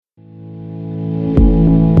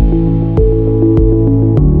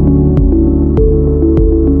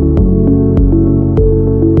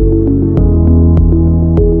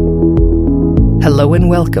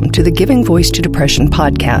welcome to the Giving Voice to Depression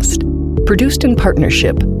podcast, produced in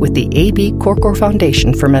partnership with the A.B. Korkor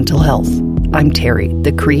Foundation for Mental Health. I'm Terry,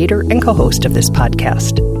 the creator and co-host of this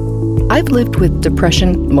podcast. I've lived with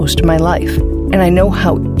depression most of my life, and I know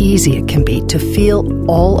how easy it can be to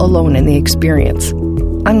feel all alone in the experience.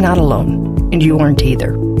 I'm not alone, and you aren't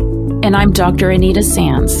either. And I'm Dr. Anita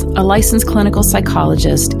Sands, a licensed clinical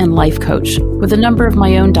psychologist and life coach with a number of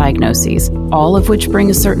my own diagnoses, all of which bring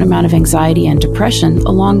a certain amount of anxiety and depression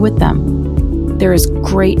along with them. There is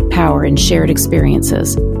great power in shared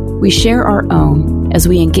experiences. We share our own as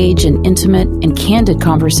we engage in intimate and candid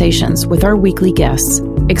conversations with our weekly guests,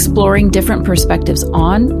 exploring different perspectives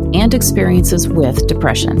on and experiences with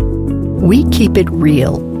depression. We keep it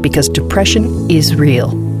real because depression is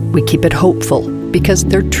real. We keep it hopeful because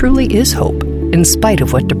there truly is hope, in spite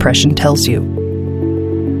of what depression tells you.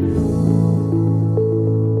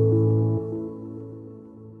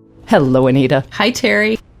 Hello, Anita. Hi,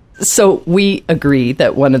 Terry. So we agree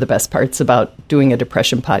that one of the best parts about doing a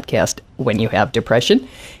depression podcast when you have depression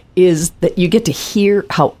is that you get to hear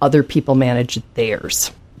how other people manage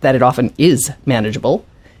theirs, that it often is manageable,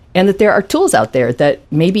 and that there are tools out there that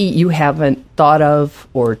maybe you haven't thought of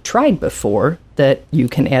or tried before that you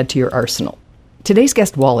can add to your arsenal. Today's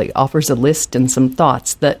guest, Wally, offers a list and some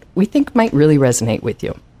thoughts that we think might really resonate with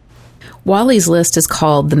you. Wally's list is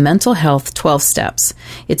called the Mental Health 12 Steps.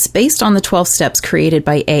 It's based on the 12 steps created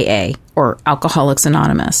by AA, or Alcoholics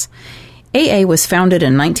Anonymous. AA was founded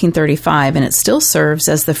in 1935, and it still serves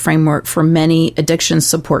as the framework for many addiction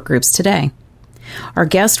support groups today. Our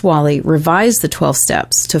guest, Wally, revised the 12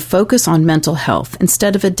 steps to focus on mental health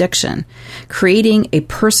instead of addiction, creating a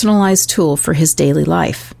personalized tool for his daily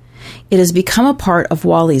life. It has become a part of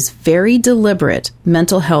Wally's very deliberate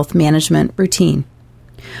mental health management routine.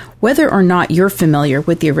 Whether or not you're familiar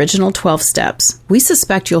with the original 12 steps, we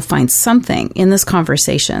suspect you'll find something in this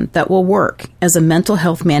conversation that will work as a mental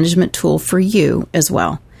health management tool for you as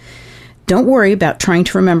well. Don't worry about trying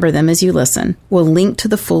to remember them as you listen. We'll link to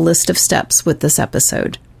the full list of steps with this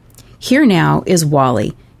episode. Here now is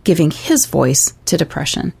Wally giving his voice to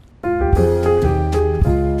depression.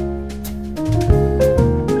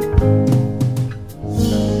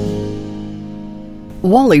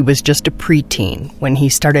 Wally was just a preteen when he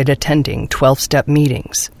started attending 12-step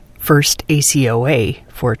meetings, first ACOA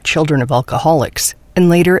for children of alcoholics, and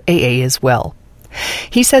later AA as well.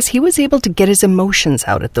 He says he was able to get his emotions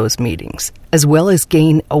out at those meetings, as well as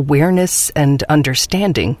gain awareness and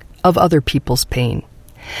understanding of other people's pain.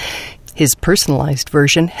 His personalized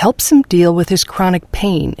version helps him deal with his chronic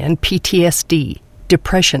pain and PTSD,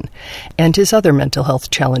 depression, and his other mental health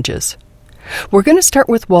challenges. We're going to start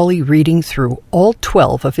with Wally reading through all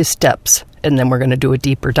 12 of his steps, and then we're going to do a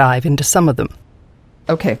deeper dive into some of them.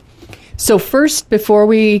 Okay, so first, before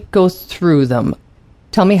we go through them,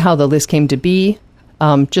 tell me how the list came to be.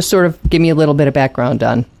 Just sort of give me a little bit of background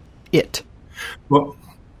on it. Well,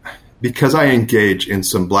 because I engage in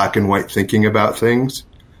some black and white thinking about things,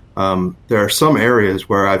 there are some areas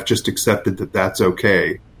where I've just accepted that that's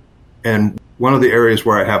okay. And one of the areas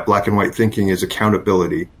where I have black and white thinking is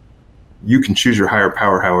accountability. You can choose your higher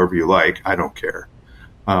power however you like. I don't care.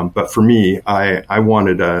 But for me, I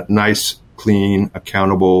wanted a nice, clean,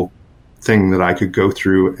 accountable thing that I could go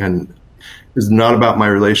through, and it's not about my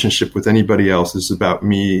relationship with anybody else. It's about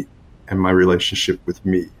me and my relationship with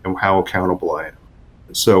me and how accountable I am.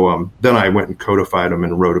 So then I went and codified them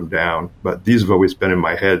and wrote them down. But these have always been in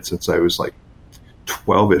my head since I was like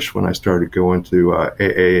 12-ish when I started going to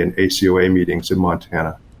AA and ACOA meetings in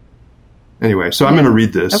Montana. Anyway, so I'm going to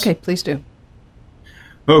read this. Okay, please do.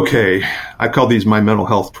 Okay, I call these my mental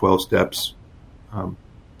health 12 steps.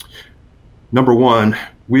 Number 1,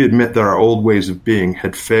 we admit that our old ways of being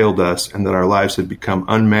had failed us and that our lives had become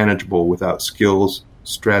unmanageable without skills,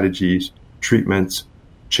 strategies, treatments,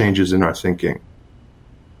 changes in our thinking.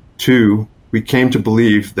 2, we came to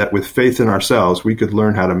believe that with faith in ourselves, we could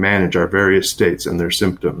learn how to manage our various states and their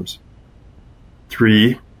symptoms.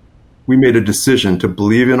 3, we made a decision to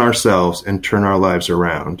believe in ourselves and turn our lives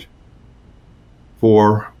around.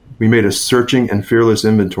 4, we made a searching and fearless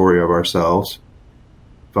inventory of ourselves.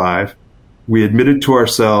 5, we admitted to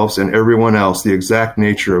ourselves and everyone else the exact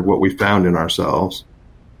nature of what we found in ourselves.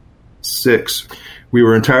 6, we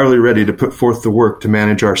were entirely ready to put forth the work to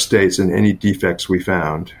manage our states and any defects we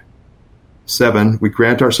found. 7, we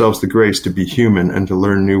grant ourselves the grace to be human and to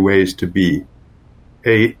learn new ways to be.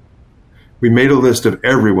 8, we made a list of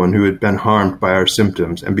everyone who had been harmed by our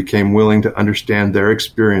symptoms and became willing to understand their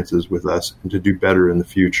experiences with us and to do better in the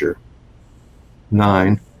future.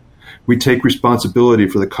 9, we take responsibility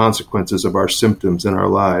for the consequences of our symptoms in our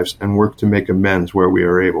lives and work to make amends where we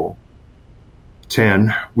are able.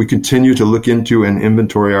 10, we continue to look into and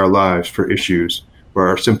inventory our lives for issues where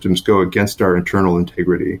our symptoms go against our internal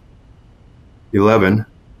integrity. 11,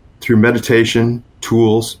 through meditation,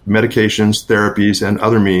 tools, medications, therapies, and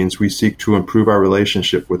other means, we seek to improve our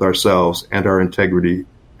relationship with ourselves and our integrity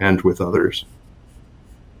and with others.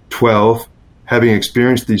 12, having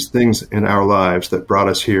experienced these things in our lives that brought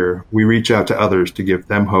us here, we reach out to others to give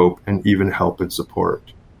them hope and even help and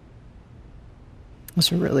support.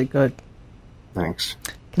 Those are really good. Thanks.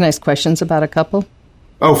 Can I ask questions about a couple?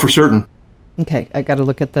 Oh, for certain. Okay, I got to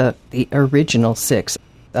look at the original 6.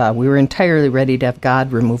 We were entirely ready to have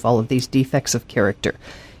God remove all of these defects of character.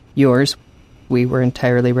 Yours, we were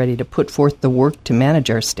entirely ready to put forth the work to manage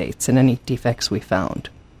our states and any defects we found.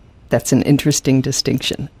 That's an interesting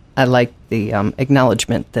distinction. I like the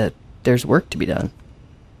acknowledgement that there's work to be done.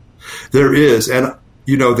 There is, and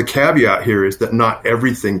the caveat here is that not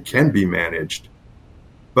everything can be managed.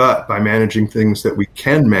 But by managing things that we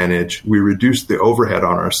can manage, we reduce the overhead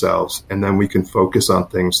on ourselves, and then we can focus on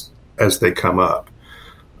things as they come up.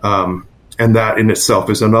 And that in itself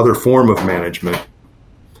is another form of management.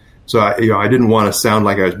 So I didn't want to sound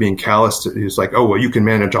like I was being callous. It's like, oh, well, you can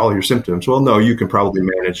manage all your symptoms. Well, no, you can probably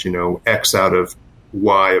manage, X out of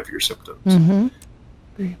Y of your symptoms.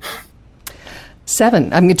 Mm-hmm.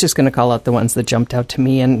 7, I'm just going to call out the ones that jumped out to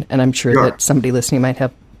me, and I'm sure that somebody listening might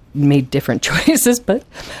have made different choices, but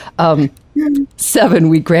 7,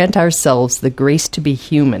 we grant ourselves the grace to be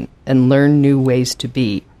human and learn new ways to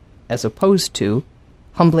be, as opposed to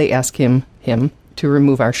humbly ask him to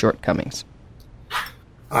remove our shortcomings.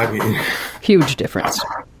 I mean, huge difference.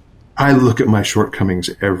 I look at my shortcomings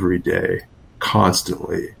every day,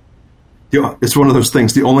 constantly. It's one of those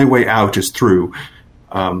things, the only way out is through.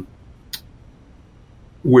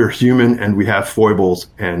 We're human and we have foibles,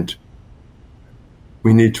 and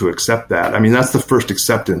we need to accept that. I mean, that's the first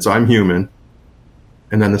acceptance. I'm human.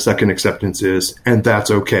 And then the second acceptance is, and that's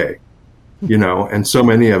okay. And so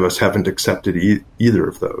many of us haven't accepted either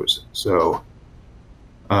of those. So,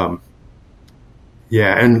 and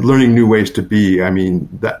learning new ways to be, I mean,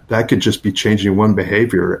 that could just be changing one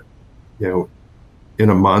behavior, in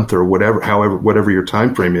a month or whatever your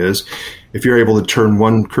time frame is. If you're able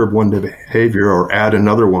to curb one behavior or add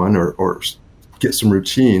another one or get some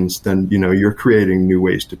routines, then, you're creating new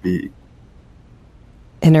ways to be.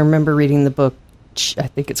 And I remember reading the book, I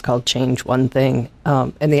think it's called Change One Thing,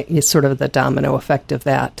 and it's sort of the domino effect of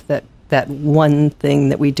that one thing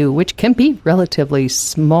that we do, which can be relatively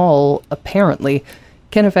small, apparently,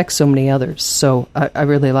 can affect so many others. So I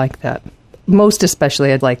really like that. Most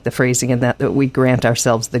especially, I'd like the phrasing in that we grant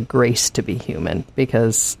ourselves the grace to be human,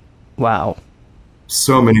 because, wow.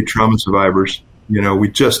 So many trauma survivors, we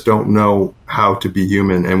just don't know how to be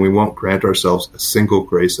human, and we won't grant ourselves a single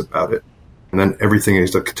grace about it. And then everything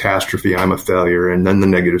is a catastrophe. I'm a failure. And then the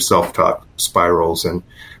negative self-talk spirals. And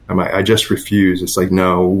I just refuse. It's like,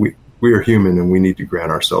 no, we are human, and we need to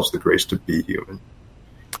grant ourselves the grace to be human.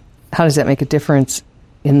 How does that make a difference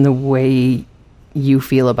in the way you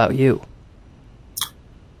feel about you?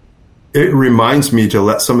 It reminds me to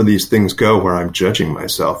let some of these things go where I'm judging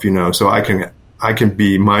myself, so I can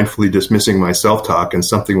be mindfully dismissing my self-talk, and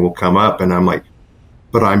something will come up and I'm like,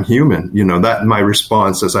 but I'm human, that my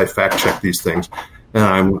response as I fact check these things.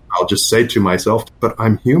 And I'll just say to myself, but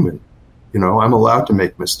I'm human, I'm allowed to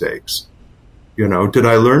make mistakes. Did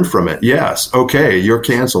I learn from it? Yes. Okay. You're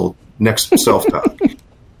canceled. Next self-talk.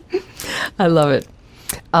 I love it.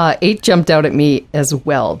 8 jumped out at me as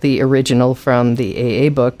well. The original from the AA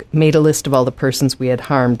book made a list of all the persons we had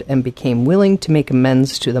harmed and became willing to make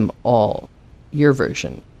amends to them all. Your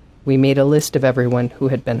version. We made a list of everyone who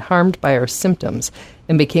had been harmed by our symptoms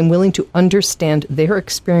and became willing to understand their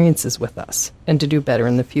experiences with us and to do better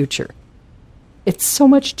in the future. It's so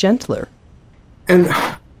much gentler. And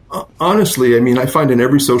honestly, I find in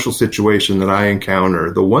every social situation that I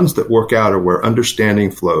encounter, the ones that work out are where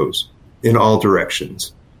understanding flows in all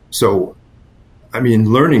directions. So,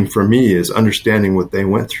 learning for me is understanding what they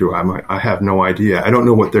went through. I have no idea. I don't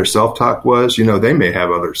know what their self-talk was. They may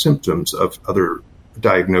have other symptoms of other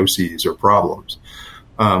diagnoses or problems.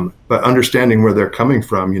 But understanding where they're coming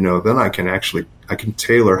from, then I can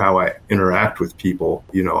tailor how I interact with people.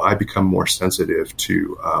 I become more sensitive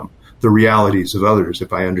to the realities of others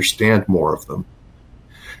if I understand more of them.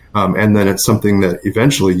 And then it's something that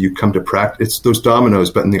eventually you come to practice. It's those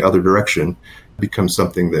dominoes, but in the other direction, becomes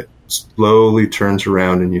something that slowly turns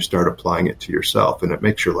around and you start applying it to yourself, and it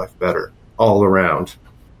makes your life better all around.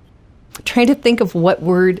 Trying to think of what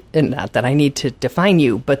word, and not that I need to define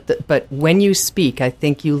you, but when you speak, I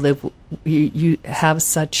think you have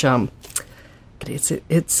such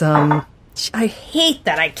it's I hate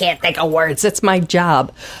that I can't think of words. It's my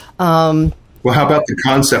job. Well, how about the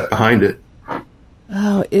concept behind it?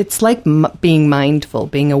 Oh, it's like being mindful,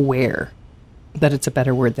 being aware. But it's a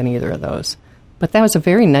better word than either of those. But that was a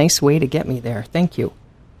very nice way to get me there. Thank you.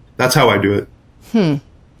 That's how I do it.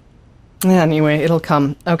 Anyway, it'll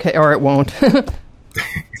come. Okay, or it won't.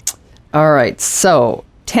 All right, so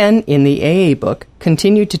 10 in the AA book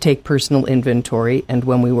continued to take personal inventory, and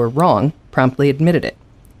when we were wrong, promptly admitted it.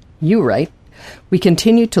 You write, we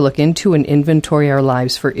continue to look into and inventory our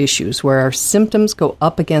lives for issues where our symptoms go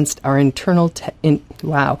up against our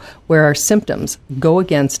where our symptoms go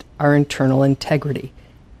against our internal integrity.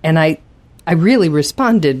 And I really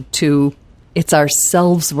responded to, it's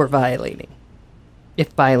ourselves we're violating, if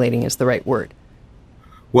violating is the right word.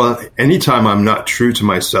 Well, anytime I'm not true to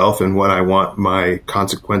myself and what I want my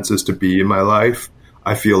consequences to be in my life,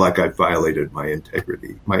 I feel like I've violated my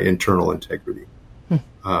integrity, my internal integrity.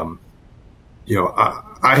 I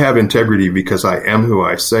have integrity because I am who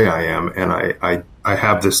I say I am, and I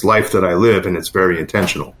have this life that I live, and it's very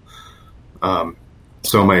intentional.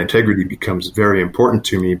 So my integrity becomes very important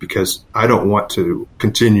to me because I don't want to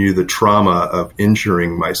continue the trauma of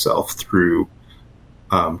injuring myself through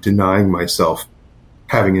denying myself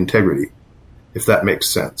having integrity, if that makes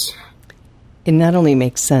sense. It not only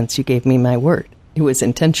makes sense, you gave me my word. It was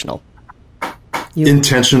intentional.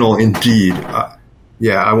 Intentional indeed.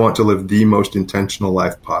 I want to live the most intentional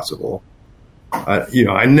life possible.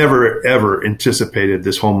 I never, ever anticipated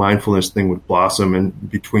this whole mindfulness thing would blossom,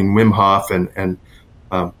 and between Wim Hof and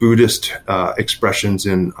Buddhist expressions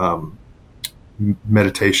in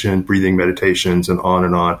meditation, breathing meditations, and on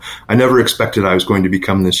and on. I never expected I was going to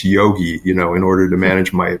become this yogi, in order to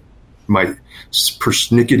manage my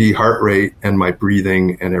persnickety heart rate and my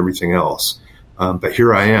breathing and everything else. But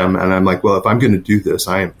here I am, and I'm like, well, if I'm going to do this,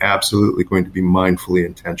 I am absolutely going to be mindfully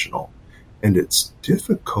intentional. And it's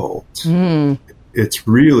difficult. It's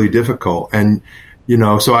really difficult. And,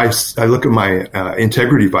 so I look at my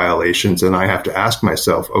integrity violations, and I have to ask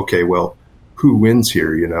myself, okay, well, who wins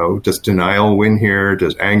here? Does denial win here?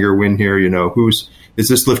 Does anger win here? Is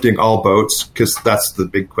this lifting all boats? Because that's the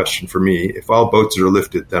big question for me. If all boats are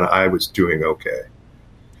lifted, then I was doing okay.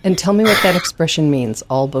 And tell me what that expression means,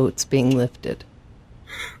 all boats being lifted.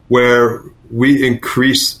 Where we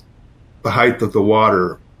increase the height of the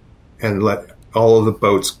water and let all of the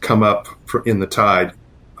boats come up in the tide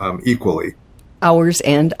equally. Ours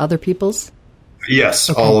and other people's? Yes,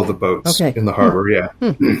 okay. All of the boats in the harbor, yeah.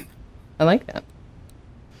 I like that.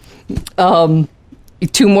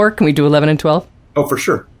 2 more? Can we do 11 and 12? Oh, for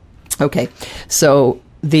sure. Okay. So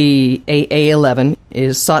the AA 11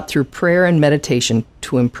 is sought through prayer and meditation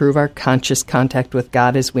to improve our conscious contact with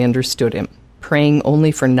God as we understood Him, praying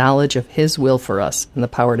only for knowledge of His will for us and the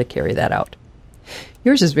power to carry that out.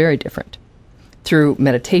 Yours is very different. Through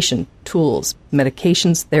meditation, tools,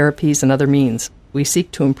 medications, therapies, and other means, we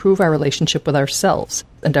seek to improve our relationship with ourselves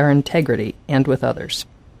and our integrity and with others.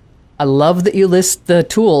 I love that you list the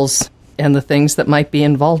tools and the things that might be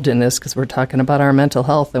involved in this, because we're talking about our mental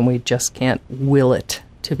health and we just can't will it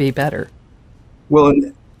to be better. Well,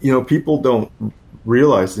 people don't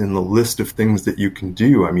realize in the list of things that you can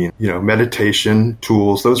do. I mean, meditation,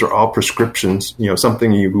 tools, those are all prescriptions,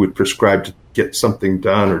 something you would prescribe to get something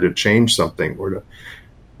done or to change something or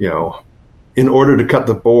to, in order to cut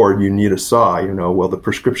the board, you need a saw, well, the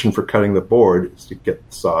prescription for cutting the board is to get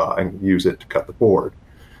the saw and use it to cut the board.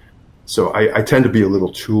 So I tend to be a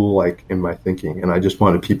little tool-like in my thinking, and I just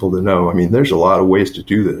wanted people to know, there's a lot of ways to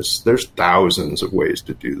do this. There's thousands of ways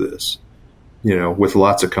to do this, with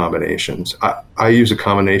lots of combinations. I use a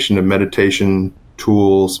combination of meditation,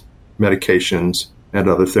 tools, medications, and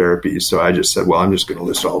other therapies. So I just said, well, I'm just going to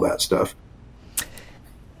list all that stuff.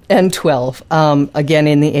 And 12, again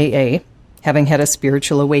in the AA, having had a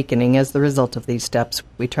spiritual awakening as the result of these steps,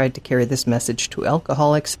 we tried to carry this message to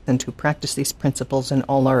alcoholics and to practice these principles in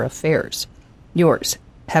all our affairs. Yours,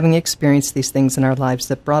 having experienced these things in our lives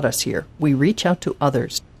that brought us here, we reach out to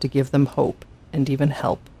others to give them hope and even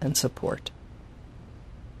help and support.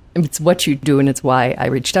 It's what you do, and it's why I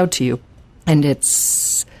reached out to you. And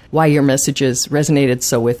it's why your messages resonated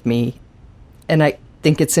so with me. And I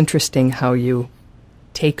think it's interesting how you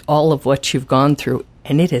take all of what you've gone through,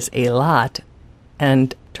 and it is a lot,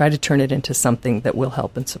 and try to turn it into something that will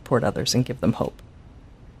help and support others and give them hope.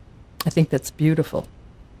 I think that's beautiful.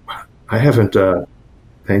 I haven't,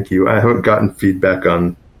 thank you. I haven't gotten feedback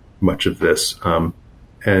on much of this.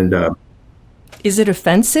 Is it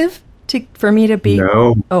offensive for me to be?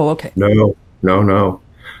 No. Oh, okay. No.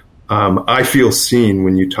 I feel seen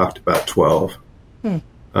when you talked about 12.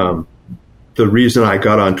 The reason I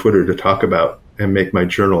got on Twitter to talk about and make my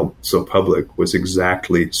journal so public was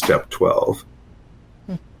exactly step 12.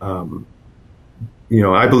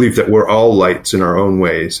 I believe that we're all lights in our own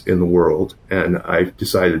ways in the world, and I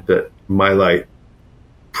decided that my light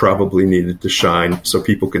probably needed to shine so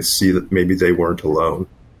people could see that maybe they weren't alone.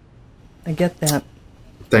 I get that.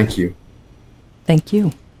 Thank you. Thank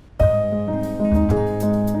you.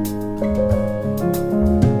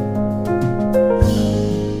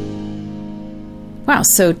 Wow.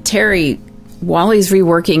 So, Terry, Wally's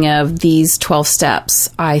reworking of these 12 steps,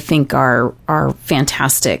 I think, are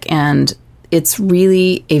fantastic. And it's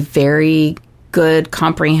really a very good,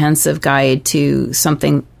 comprehensive guide to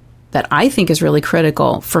something that I think is really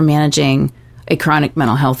critical for managing a chronic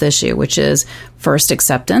mental health issue, which is first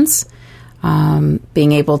acceptance,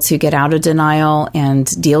 being able to get out of denial and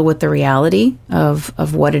deal with the reality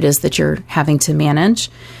of what it is that you're having to manage.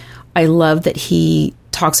 I love that he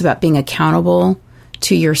talks about being accountable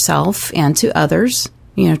to yourself and to others,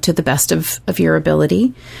 to the best of your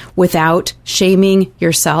ability, without shaming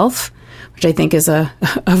yourself, which I think is a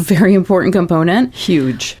very important component.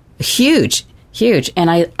 Huge. And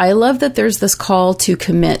I love that there's this call to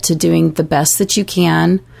commit to doing the best that you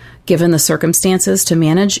can, given the circumstances, to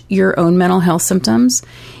manage your own mental health symptoms.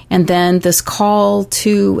 And then this call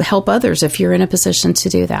to help others if you're in a position to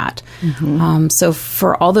do that. Mm-hmm. So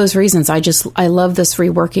for all those reasons, I love this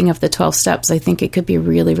reworking of the 12 steps. I think it could be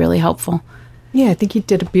really, really helpful. Yeah, I think he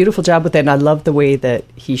did a beautiful job with it. And I love the way that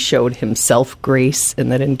he showed himself grace, and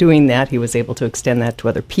that in doing that, he was able to extend that to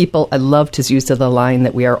other people. I loved his use of the line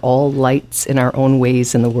that we are all lights in our own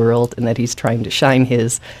ways in the world, and that he's trying to shine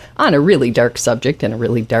his on a really dark subject and a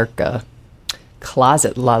really dark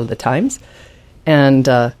closet a lot of the times. And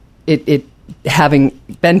it having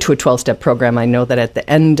been to a 12-step program, I know that at the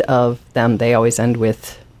end of them, they always end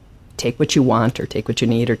with take what you want, or take what you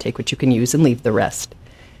need, or take what you can use and leave the rest.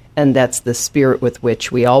 And that's the spirit with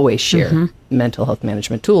which we always share mental health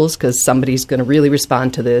management tools, because somebody's going to really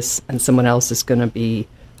respond to this, and someone else is going to be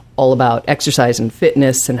all about exercise and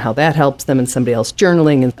fitness and how that helps them, and somebody else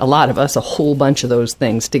journaling, and a lot of us, a whole bunch of those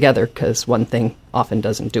things together, because one thing often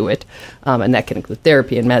doesn't do it. And that can include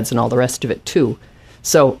therapy and meds and all the rest of it too.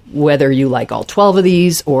 So whether you like all 12 of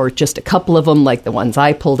these or just a couple of them, like the ones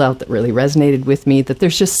I pulled out that really resonated with me, that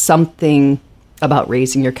there's just something about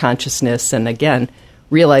raising your consciousness, and again,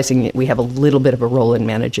 realizing that we have a little bit of a role in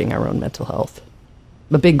managing our own mental health.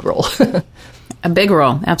 A big role. A big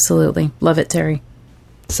role. Absolutely. Love it, Terry.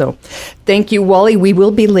 So thank you, Wally. We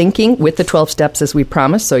will be linking with the 12 steps as we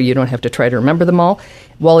promised, so you don't have to try to remember them all.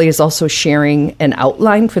 Wally is also sharing an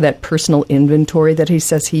outline for that personal inventory that he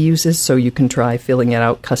says he uses, so you can try filling it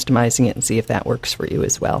out, customizing it, and see if that works for you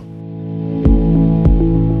as well.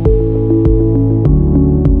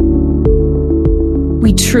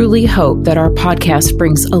 We truly hope that our podcast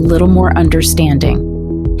brings a little more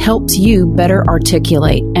understanding, helps you better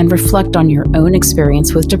articulate and reflect on your own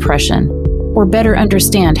experience with depression, or better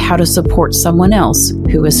understand how to support someone else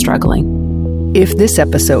who is struggling. If this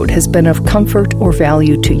episode has been of comfort or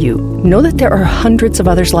value to you, know that there are hundreds of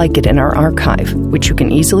others like it in our archive, which you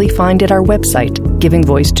can easily find at our website,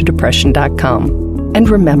 givingvoicetodepression.com. And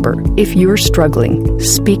remember, if you're struggling,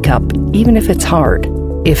 speak up, even if it's hard.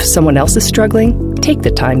 If someone else is struggling, take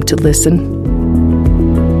the time to listen.